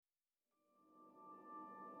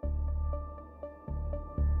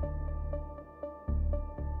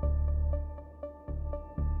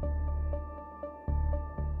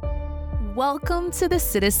Welcome to the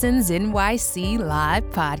Citizens NYC Live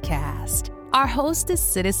Podcast. Our host is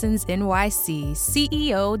Citizens NYC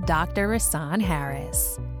CEO Dr. Rahsaan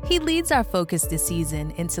Harris. He leads our focus this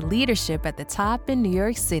season into leadership at the top in New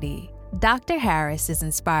York City. Dr. Harris is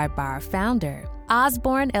inspired by our founder,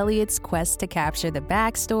 Osborne Elliott's quest to capture the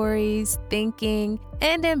backstories, thinking,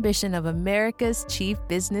 and ambition of America's chief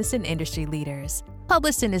business and industry leaders,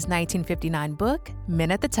 published in his 1959 book,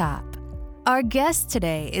 Men at the Top. Our guest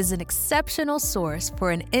today is an exceptional source for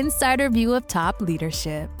an insider view of top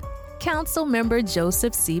leadership. Council member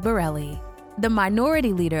Joseph C. Borelli, the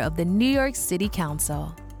minority leader of the New York City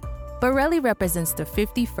Council. Borelli represents the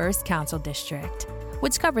 51st Council District,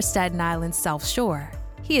 which covers Staten Island's South Shore.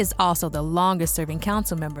 He is also the longest-serving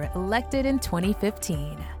council member elected in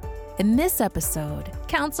 2015. In this episode,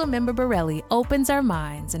 Councilmember Borelli opens our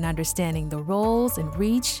minds in understanding the roles and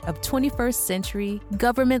reach of 21st century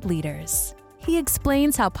government leaders. He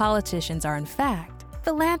explains how politicians are, in fact,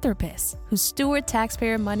 philanthropists who steward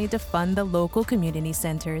taxpayer money to fund the local community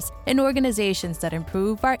centers and organizations that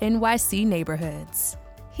improve our NYC neighborhoods.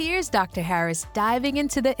 Here's Dr. Harris diving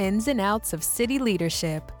into the ins and outs of city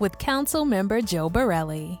leadership with Councilmember Joe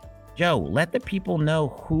Borelli. Joe, let the people know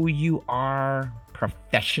who you are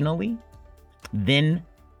professionally, then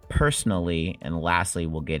personally, and lastly,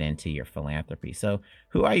 we'll get into your philanthropy. So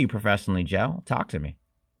who are you professionally, Joe? Talk to me.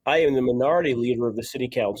 I am the minority leader of the city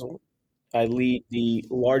council. I lead the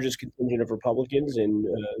largest contingent of Republicans in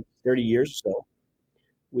 30 years or so.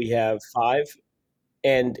 We have 5,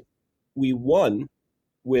 and we won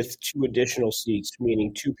with 2 additional seats,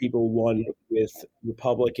 meaning 2 people won with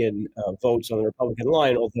Republican votes on the Republican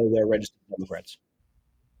line, although they're registered Democrats.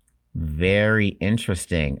 Very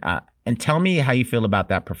interesting. And tell me how you feel about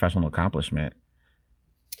that professional accomplishment.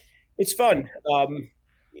 It's fun.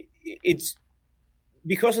 It's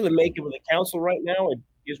because of the makeup of the council right now, it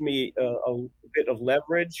gives me a bit of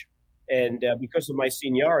leverage. And because of my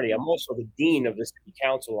seniority, I'm also the dean of the city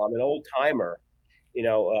council. I'm an old timer.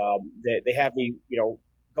 They have me,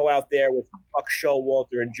 go out there with Buck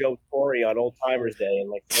Showalter and Joe Torre on Old Timers Day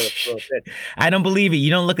and throw a fit. I don't believe it. You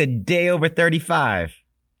don't look a day over 35.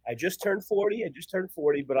 I just turned 40,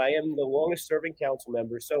 but I am the longest serving council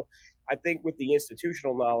member. So I think with the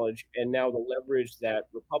institutional knowledge and now the leverage that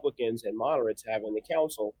Republicans and moderates have in the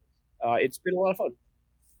council, it's been a lot of fun.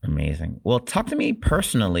 Amazing. Well, talk to me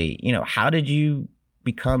personally. How did you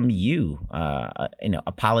become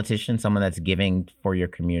a politician, someone that's giving for your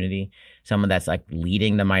community, someone that's like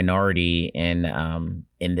leading the minority in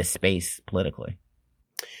this space politically?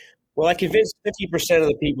 Well, I convinced 50% of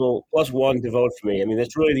the people plus 1 to vote for me. I mean,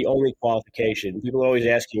 that's really the only qualification. People always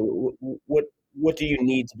ask you, what do you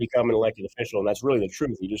need to become an elected official? And that's really the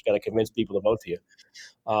truth. You just got to convince people to vote for you.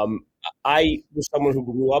 I was someone who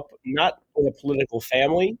grew up not in a political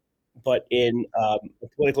family, but in a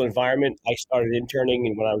political environment. I started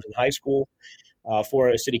interning when I was in high school for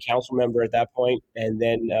a city council member at that point, and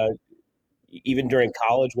then even during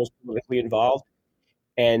college was politically involved.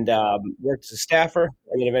 And worked as a staffer,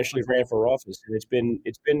 and then eventually ran for office. And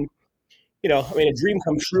it's been, a dream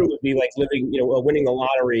come true would be like living, winning the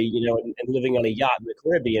lottery, and living on a yacht in the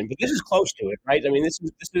Caribbean. But this is close to it, right? I mean, this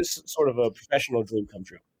is sort of a professional dream come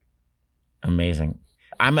true. Amazing.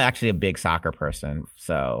 I'm actually a big soccer person,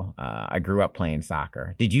 so I grew up playing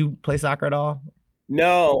soccer. Did you play soccer at all?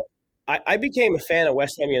 No, I became a fan of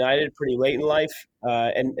West Ham United pretty late in life,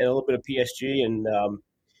 and a little bit of PSG, and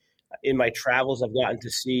in my travels, I've gotten to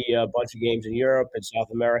see a bunch of games in Europe and South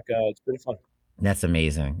America. It's been fun. That's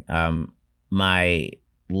amazing. My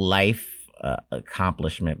life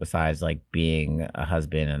accomplishment, besides like being a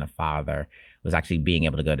husband and a father, was actually being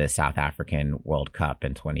able to go to the South African World Cup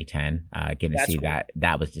in 2010. Getting to see cool.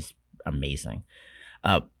 That was just amazing.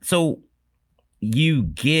 So you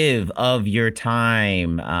give of your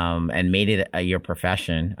time and made it your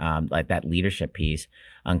profession, like that leadership piece.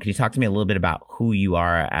 Can you talk to me a little bit about who you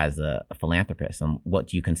are as a philanthropist and what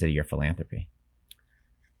do you consider your philanthropy?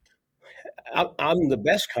 I'm the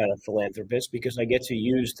best kind of philanthropist because I get to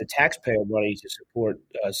use the taxpayer money to support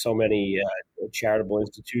so many charitable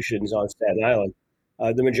institutions on Staten Island.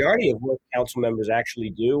 The majority of what council members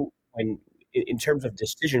actually do in terms of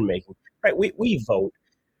decision making, right? We vote.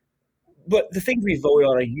 But the things we vote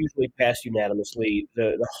on are usually passed unanimously.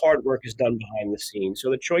 The hard work is done behind the scenes.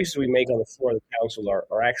 So the choices we make on the floor of the council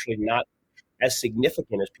are actually not as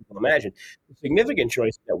significant as people imagine. The significant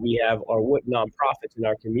choices that we have are what nonprofits in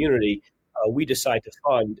our community we decide to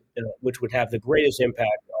fund, which would have the greatest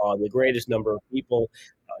impact on the greatest number of people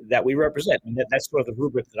that we represent. And that's sort of the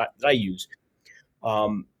rubric that I use.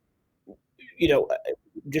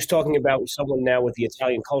 just talking about someone now with the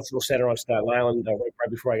Italian Cultural Center on Staten Island, right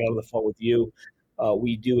before I got on the phone with you,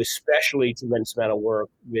 we do especially tremendous amount of work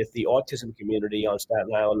with the autism community on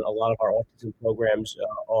Staten Island. A lot of our autism programs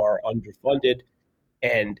are underfunded,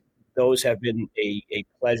 and those have been a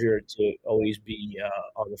pleasure to always be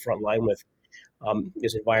on the front line with.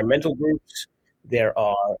 There's environmental groups. There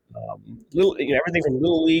are everything from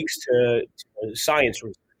little leagues to science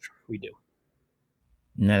research we do.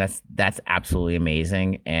 No, that's absolutely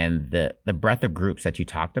amazing. And the breadth of groups that you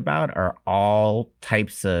talked about are all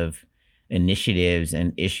types of initiatives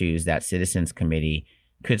and issues that Citizens Committee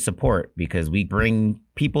could support, because we bring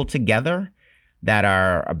people together that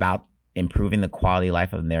are about improving the quality of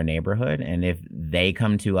life of their neighborhood. And if they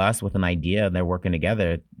come to us with an idea and they're working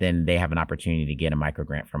together, then they have an opportunity to get a micro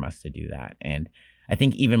grant from us to do that. And I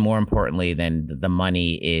think even more importantly than the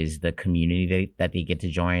money is the community that they get to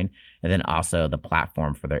join, and then also the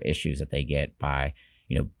platform for their issues that they get by,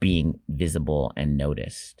 being visible and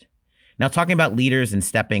noticed. Now, talking about leaders and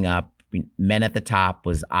stepping up, Men at the Top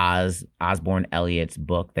was Osborne Elliott's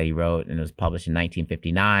book that he wrote, and it was published in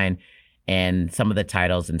 1959. And some of the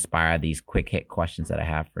titles inspire these quick hit questions that I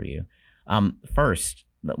have for you. First,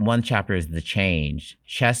 one chapter is The Change,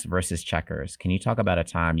 Chess versus Checkers. Can you talk about a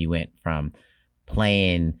time you went from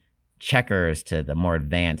playing checkers to the more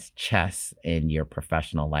advanced chess in your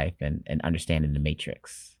professional life and understanding the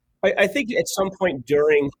matrix? I think at some point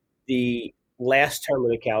during the last term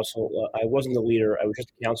of the council, I wasn't the leader, I was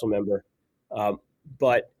just a council member.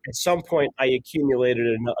 But at some point, I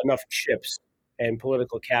accumulated enough chips and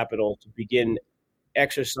political capital to begin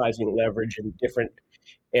exercising leverage in different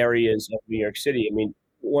areas of New York City. I mean,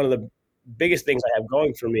 one of the biggest things I have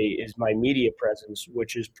going for me is my media presence,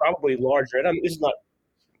 which is probably larger. And this is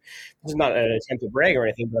not an attempt to brag or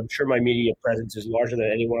anything, but I'm sure my media presence is larger than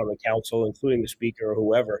anyone on the council, including the speaker or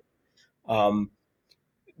whoever.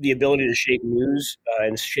 The ability to shape news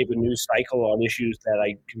and shape a news cycle on issues that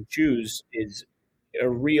I can choose is a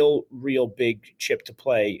real big chip to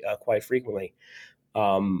play quite frequently.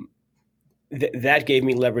 That gave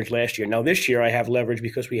me leverage last year. Now this year I have leverage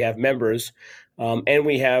because we have members, and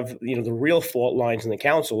we have the real fault lines in the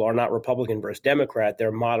council are not Republican versus Democrat;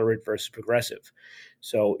 they're moderate versus progressive.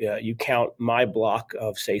 So you count my block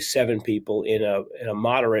of say 7 people in a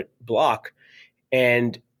moderate block,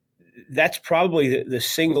 and that's probably the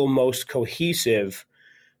single most cohesive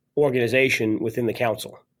organization within the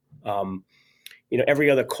council. Every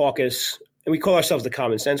other caucus, and we call ourselves the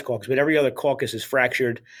Common Sense Caucus, but every other caucus is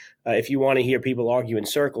fractured. If you want to hear people argue in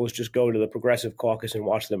circles, just go to the Progressive Caucus and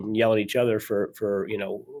watch them yell at each other for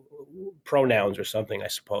pronouns or something, I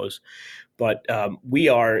suppose. But we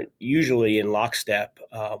are usually in lockstep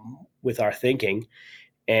with our thinking,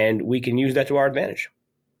 and we can use that to our advantage.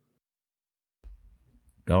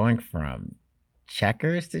 Going from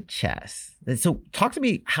checkers to chess. So talk to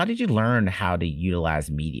me, how did you learn how to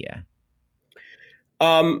utilize media?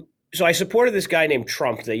 So I supported this guy named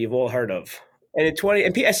Trump that you've all heard of. And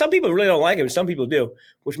some people really don't like him, some people do,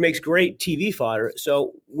 which makes great TV fodder.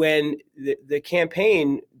 So when the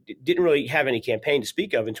campaign didn't really have any campaign to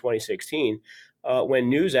speak of in 2016, when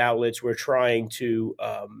news outlets were trying to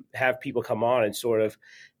have people come on and sort of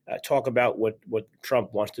talk about what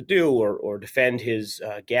Trump wants to do or defend his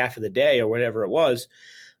gaffe of the day or whatever it was,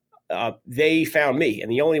 they found me. And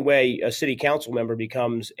the only way a city council member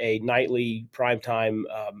becomes a nightly primetime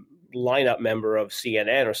lineup member of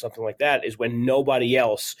CNN or something like that is when nobody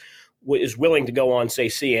else is willing to go on, say,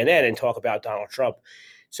 CNN and talk about Donald Trump.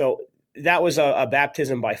 So that was a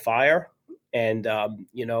baptism by fire. And,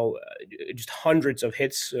 just hundreds of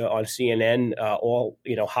hits on CNN, all,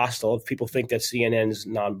 hostile. If people think that CNN's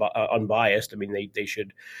unbiased, I mean, they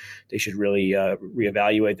should really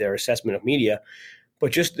reevaluate their assessment of media.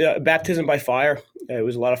 But just baptism by fire. It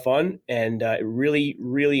was a lot of fun, and it really,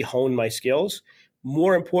 really honed my skills.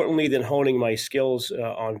 More importantly than honing my skills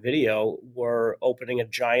on video were opening a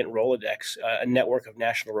giant Rolodex, a network of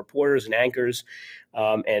national reporters and anchors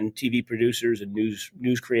and TV producers and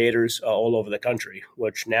news creators all over the country,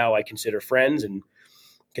 which now I consider friends and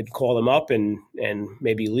can call them up and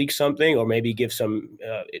maybe leak something or maybe give some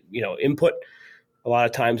input. A lot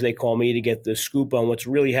of times they call me to get the scoop on what's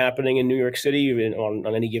really happening in New York City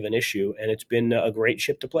on any given issue, and it's been a great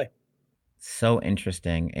ship to play. So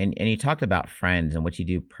interesting. And you talked about friends and what you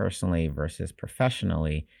do personally versus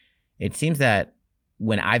professionally. It seems that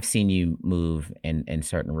when I've seen you move in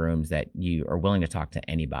certain rooms that you are willing to talk to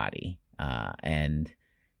anybody. And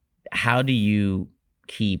how do you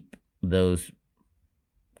keep those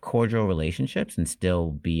cordial relationships and still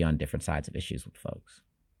be on different sides of issues with folks?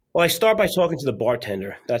 Well, I start by talking to the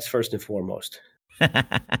bartender. That's first and foremost.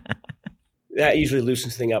 that usually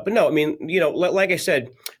loosens things up. But no, I mean, like I said,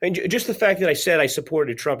 just the fact that I said I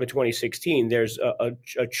supported Trump in 2016, there's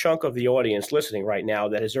a chunk of the audience listening right now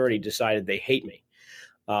that has already decided they hate me,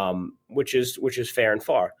 which is fair and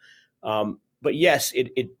far. But yes,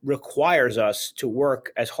 it requires us to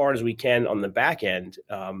work as hard as we can on the back end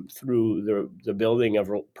through the building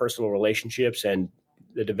of personal relationships and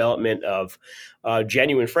the development of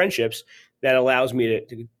genuine friendships that allows me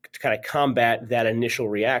to kind of combat that initial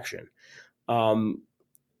reaction. I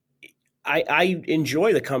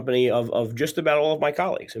enjoy the company of just about all of my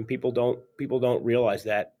colleagues, and people don't realize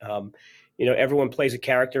that. Everyone plays a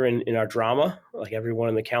character in our drama. Like everyone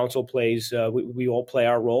in the council plays, we all play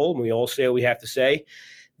our role, and we all say what we have to say.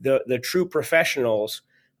 The true professionals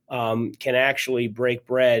can actually break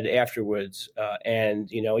bread afterwards, and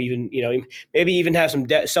maybe even have some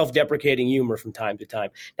self-deprecating humor from time to time.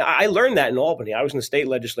 Now, I learned that in Albany. I was in the state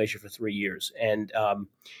legislature for 3 years, and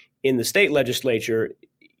in the state legislature,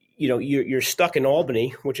 you're stuck in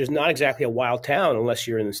Albany, which is not exactly a wild town unless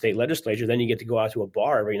you're in the state legislature. Then you get to go out to a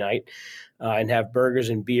bar every night and have burgers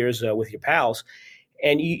and beers with your pals,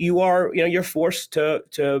 and you're forced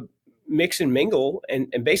to mix and mingle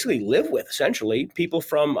and basically live with essentially people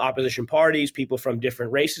from opposition parties, people from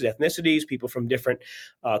different races, ethnicities, people from different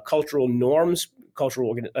cultural norms,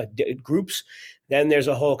 cultural groups. Then there's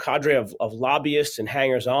a whole cadre of lobbyists and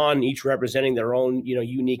hangers-on, each representing their own,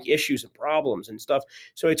 unique issues and problems and stuff.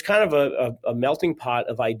 So it's kind of a melting pot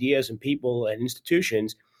of ideas and people and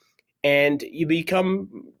institutions, and you become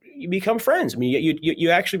friends. I mean, you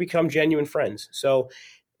actually become genuine friends. So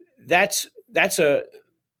that's a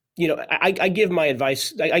I give my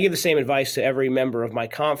advice. I give the same advice to every member of my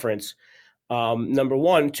conference. Number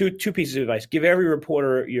one, two pieces of advice: give every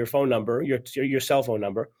reporter your phone number, your cell phone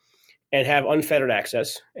number, and have unfettered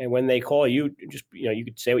access. And when they call you, just you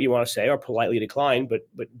could say what you want to say or politely decline, but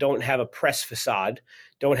don't have a press facade.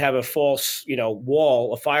 Don't have a false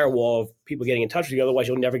a firewall of people getting in touch with you. Otherwise,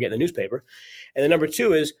 you'll never get in the newspaper. And then number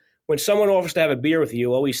two is when someone offers to have a beer with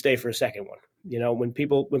you, always stay for a second one. When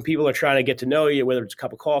people are trying to get to know you, whether it's a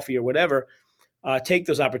cup of coffee or whatever, take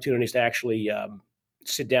those opportunities to actually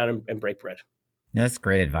sit down and break bread. That's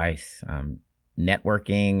great advice.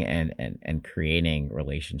 Networking and creating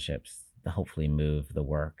relationships to hopefully move the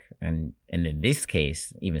work, and in this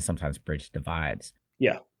case, even sometimes bridge divides.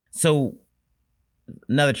 Yeah. So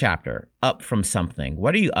another chapter, up from something.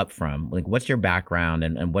 What are you up from? Like, what's your background,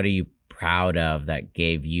 and what are you proud of that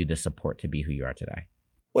gave you the support to be who you are today?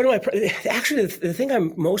 What am I? Actually, the thing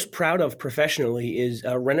I'm most proud of professionally is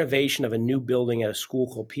a renovation of a new building at a school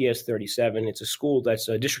called PS 37. It's a school that's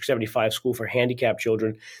a District 75 school for handicapped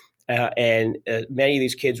children. And many of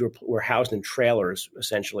these kids were housed in trailers,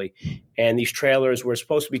 essentially. And these trailers were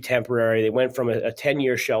supposed to be temporary. They went from a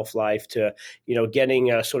 10-year shelf life to,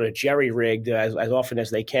 getting sort of jerry-rigged as often as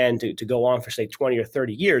they can to go on for, say, 20 or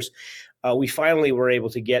 30 years. We finally were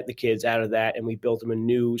able to get the kids out of that, and we built them a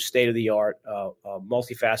new state-of-the-art,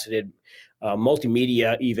 multifaceted,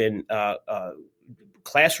 multimedia even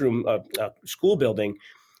classroom school building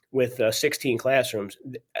with 16 classrooms.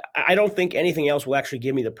 I don't think anything else will actually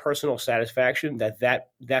give me the personal satisfaction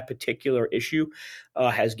that particular issue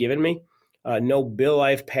has given me. No bill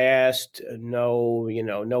I've passed,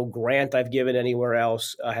 no grant I've given anywhere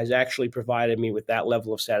else has actually provided me with that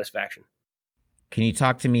level of satisfaction. Can you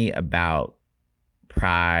talk to me about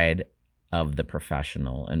pride of the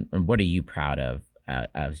professional, and what are you proud of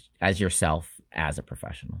as yourself as a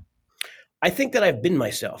professional? I think that I've been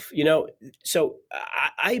myself, so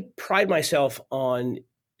I pride myself on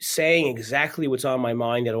saying exactly what's on my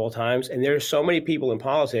mind at all times. And there are so many people in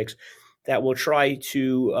politics that will try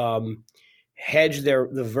to hedge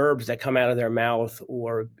the verbs that come out of their mouth,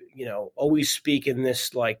 or, always speak in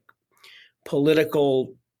this like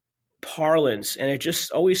political parlance, and it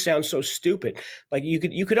just always sounds so stupid. Like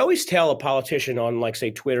you could always tell a politician on, like, say,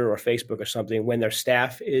 Twitter or Facebook or something when their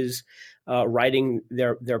staff is writing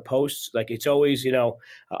their posts. Like, it's always,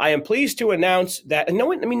 I am pleased to announce that, and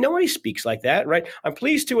nobody speaks like that, right? I'm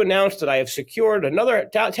pleased to announce that I have secured another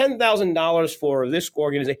 $10,000 for this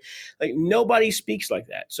organization. Like, nobody speaks like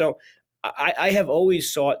that. So I have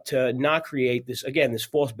always sought to not create this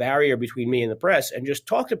false barrier between me and the press, and just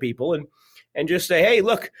talk to people and just say, hey,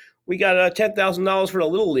 look, we got $10,000 for the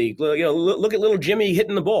Little League. Look at little Jimmy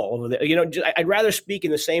hitting the ball over there. I'd rather speak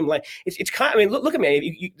in the same language. It's kind of, look at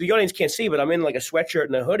me. The audience can't see, but I'm in like a sweatshirt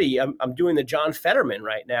and a hoodie. I'm doing the John Fetterman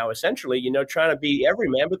right now, essentially, trying to be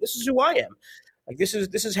everyman, but this is who I am. Like, this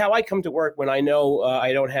is how I come to work when I know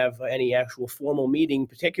I don't have any actual formal meeting,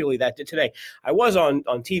 particularly that did today. I was on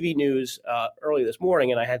TV news early this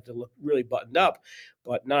morning, and I had to look really buttoned up,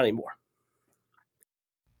 but not anymore.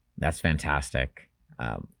 That's fantastic.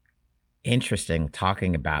 Interesting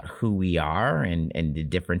talking about who we are and the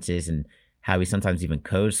differences and how we sometimes even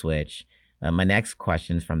code switch. My next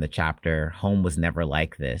question is from the chapter, Home Was Never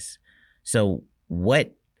Like This. So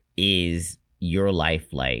what is your life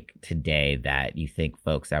like today that you think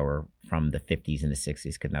folks that were from the 50s and the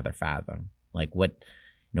 60s could never fathom? Like what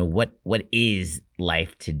is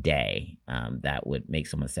life today that would make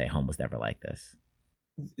someone say home was never like this?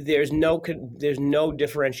 There's no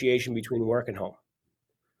differentiation between work and home.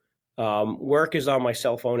 Work is on my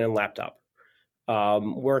cell phone and laptop.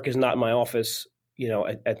 Work is not in my office.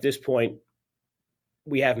 At this point,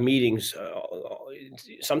 we have meetings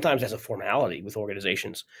sometimes as a formality with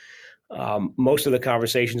organizations. Most of the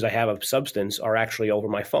conversations I have of substance are actually over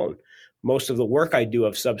my phone. Most of the work I do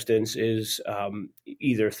of substance is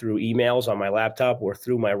either through emails on my laptop or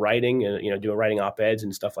through my writing, and doing writing op-eds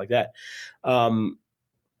and stuff like that.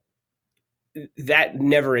 That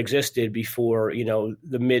never existed before,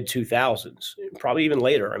 the mid 2000s, probably even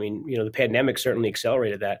later. I mean, the pandemic certainly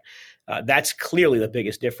accelerated that. That's clearly the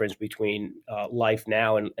biggest difference between life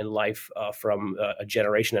now and life from a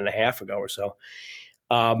generation and a half ago or so.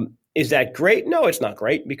 Is that great? No, it's not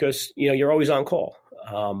great because, you're always on call.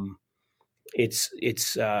 It's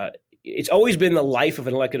always been the life of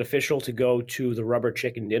an elected official to go to the rubber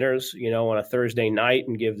chicken dinners, on a Thursday night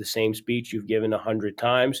and give the same speech you've given 100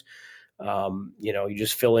 times. You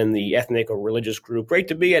just fill in the ethnic or religious group. Great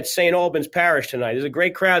to be at St. Albans Parish tonight. There's a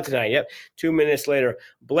great crowd tonight. Yep. 2 minutes later,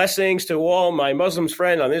 blessings to all my Muslim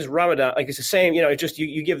friends on this Ramadan. Like it's the same, it's just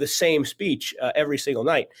you give the same speech every single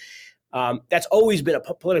night. That's always been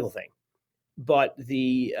a political thing. But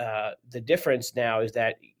the difference now is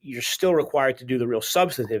that you're still required to do the real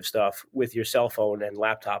substantive stuff with your cell phone and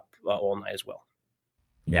laptop all night as well.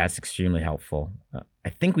 Yeah, it's extremely helpful. I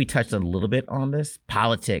think we touched a little bit on this.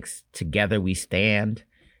 Politics, together we stand.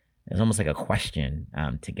 It's almost like a question.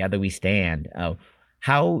 Together we stand.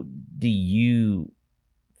 How do you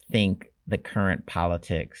think the current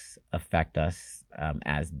politics affect us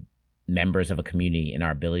as members of a community in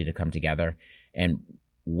our ability to come together? And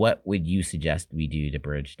what would you suggest we do to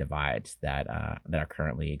bridge divides that are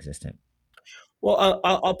currently existent? Well,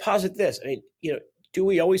 I'll posit this. I mean, do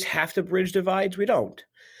we always have to bridge divides? We don't.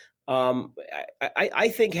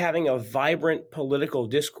 I think having a vibrant political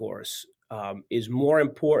discourse is more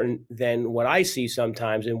important than what I see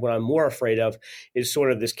sometimes, and what I'm more afraid of is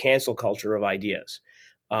sort of this cancel culture of ideas.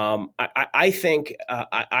 I think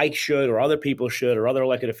I should, or other people should, or other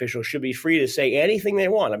elected officials should be free to say anything they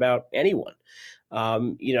want about anyone. I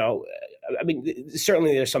mean,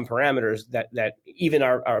 certainly there's some parameters that even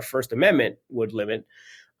our First Amendment would limit.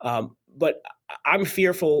 But I'm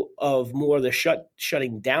fearful of more the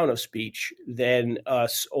shutting down of speech than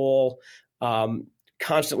us all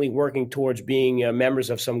constantly working towards being members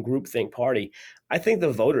of some groupthink party. I think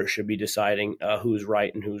the voters should be deciding who's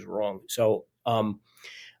right and who's wrong. So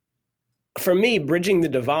for me, bridging the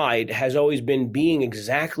divide has always been being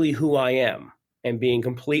exactly who I am and being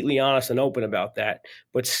completely honest and open about that,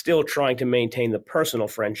 but still trying to maintain the personal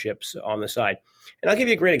friendships on the side. And I'll give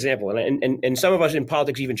you a great example. And some of us in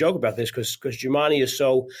politics even joke about this because Jumaane is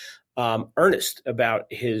so earnest about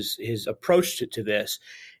his approach to this.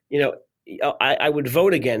 I would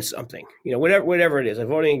vote against something, whatever it is. I'm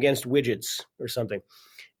voting against widgets or something.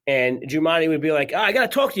 And Jumaane would be like, I got to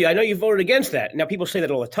talk to you. I know you voted against that. Now, people say that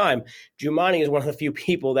all the time. Jumaane is one of the few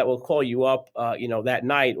people that will call you up, that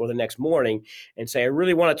night or the next morning and say, I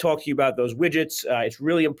really want to talk to you about those widgets. It's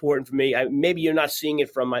really important for me. Maybe you're not seeing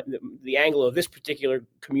it from the angle of this particular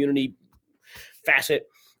community facet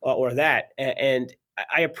or that. And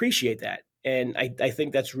I appreciate that. And I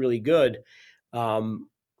think that's really good.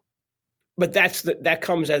 But that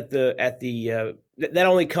comes that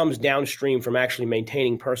only comes downstream from actually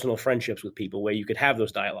maintaining personal friendships with people where you could have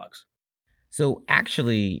those dialogues. So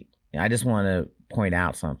actually, I just want to point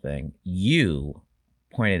out something. You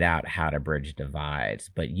pointed out how to bridge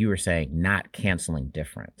divides, but you were saying not canceling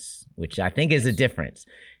difference, which I think is a difference.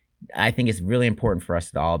 I think it's really important for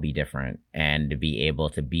us to all be different and to be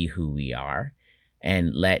able to be who we are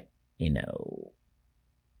and let,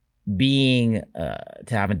 being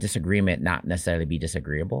to have a disagreement not necessarily be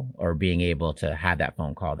disagreeable, or being able to have that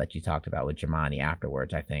phone call that you talked about with Jumaane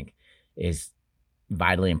afterwards, I think is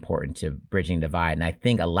vitally important to bridging divide. And I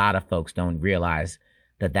think a lot of folks don't realize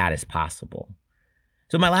that is possible.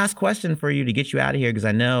 So my last question for you to get you out of here, because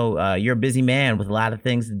I know you're a busy man with a lot of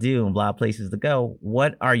things to do and a lot of places to go.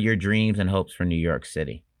 What are your dreams and hopes for New York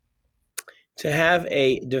City? To have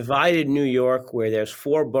a divided New York where there's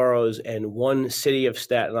 4 boroughs and 1 city of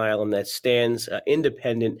Staten Island that stands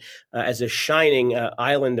independent as a shining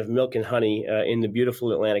island of milk and honey in the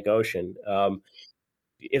beautiful Atlantic Ocean.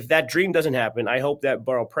 If that dream doesn't happen, I hope that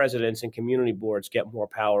borough presidents and community boards get more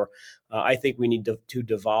power. I think we need to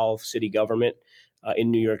devolve city government.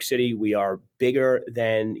 In New York City, we are bigger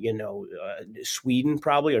than Sweden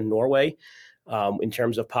probably, or Norway. In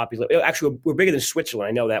terms of population. Actually, we're bigger than Switzerland.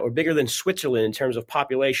 I know that. We're bigger than Switzerland in terms of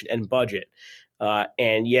population and budget.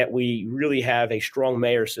 And yet we really have a strong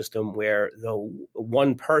mayor system where the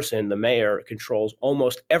one person, the mayor, controls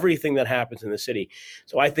almost everything that happens in the city.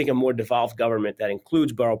 So I think a more devolved government that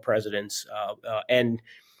includes borough presidents and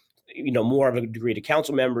more of a degree to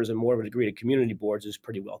council members and more of a degree to community boards is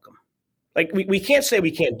pretty welcome. Like we can't say we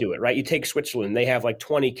can't do it, right? You take Switzerland; they have like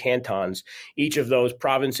 20 cantons. Each of those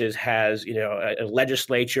provinces has, a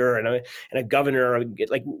legislature and a governor.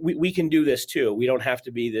 Like we can do this too. We don't have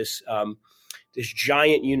to be this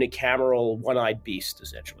giant unicameral one-eyed beast,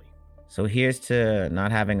 essentially. So here's to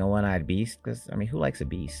not having a one-eyed beast, because who likes a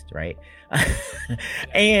beast, right?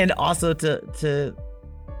 And also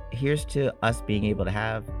here's to us being able to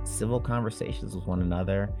have civil conversations with one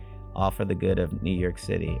another, all for the good of New York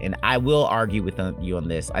City. And I will argue with you on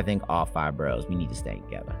this. I think all 5 boroughs, we need to stay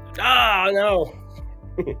together. No.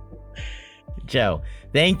 Joe,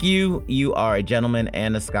 thank you. You are a gentleman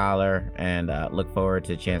and a scholar, and look forward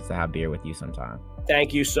to a chance to have beer with you sometime.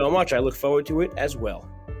 Thank you so much. I look forward to it as well.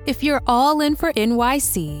 If you're all in for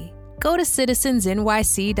NYC, go to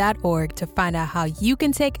citizensnyc.org to find out how you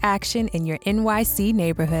can take action in your NYC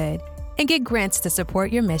neighborhood and get grants to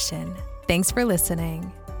support your mission. Thanks for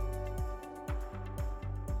listening.